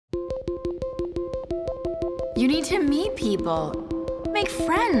You need to meet people. Make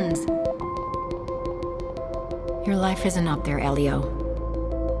friends. Your life isn't up there, Elio.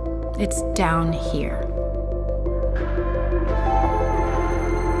 It's down here.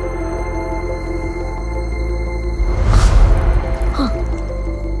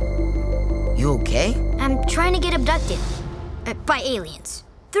 You okay? I'm trying to get abducted. By aliens.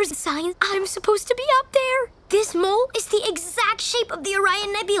 There's signs I'm supposed to be up there. This mole is the exact shape of the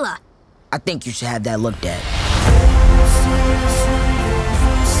Orion Nebula. I think you should have that looked at.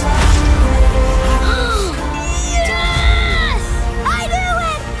 Yes! I knew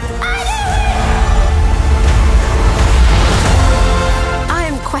it! I knew it! I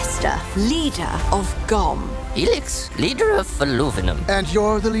am Questa, leader of GOM. Helix, leader of Voluvinum. And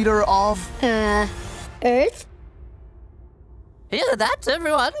you're the leader of? Earth? Hear that,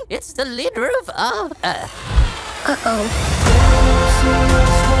 everyone? It's the leader of Earth. Uh-oh.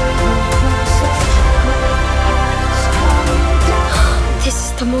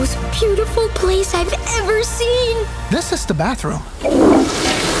 This is the most beautiful place I've ever seen. This is the bathroom.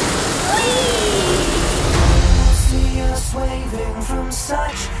 See us waving from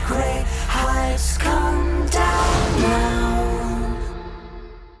such great heights. Come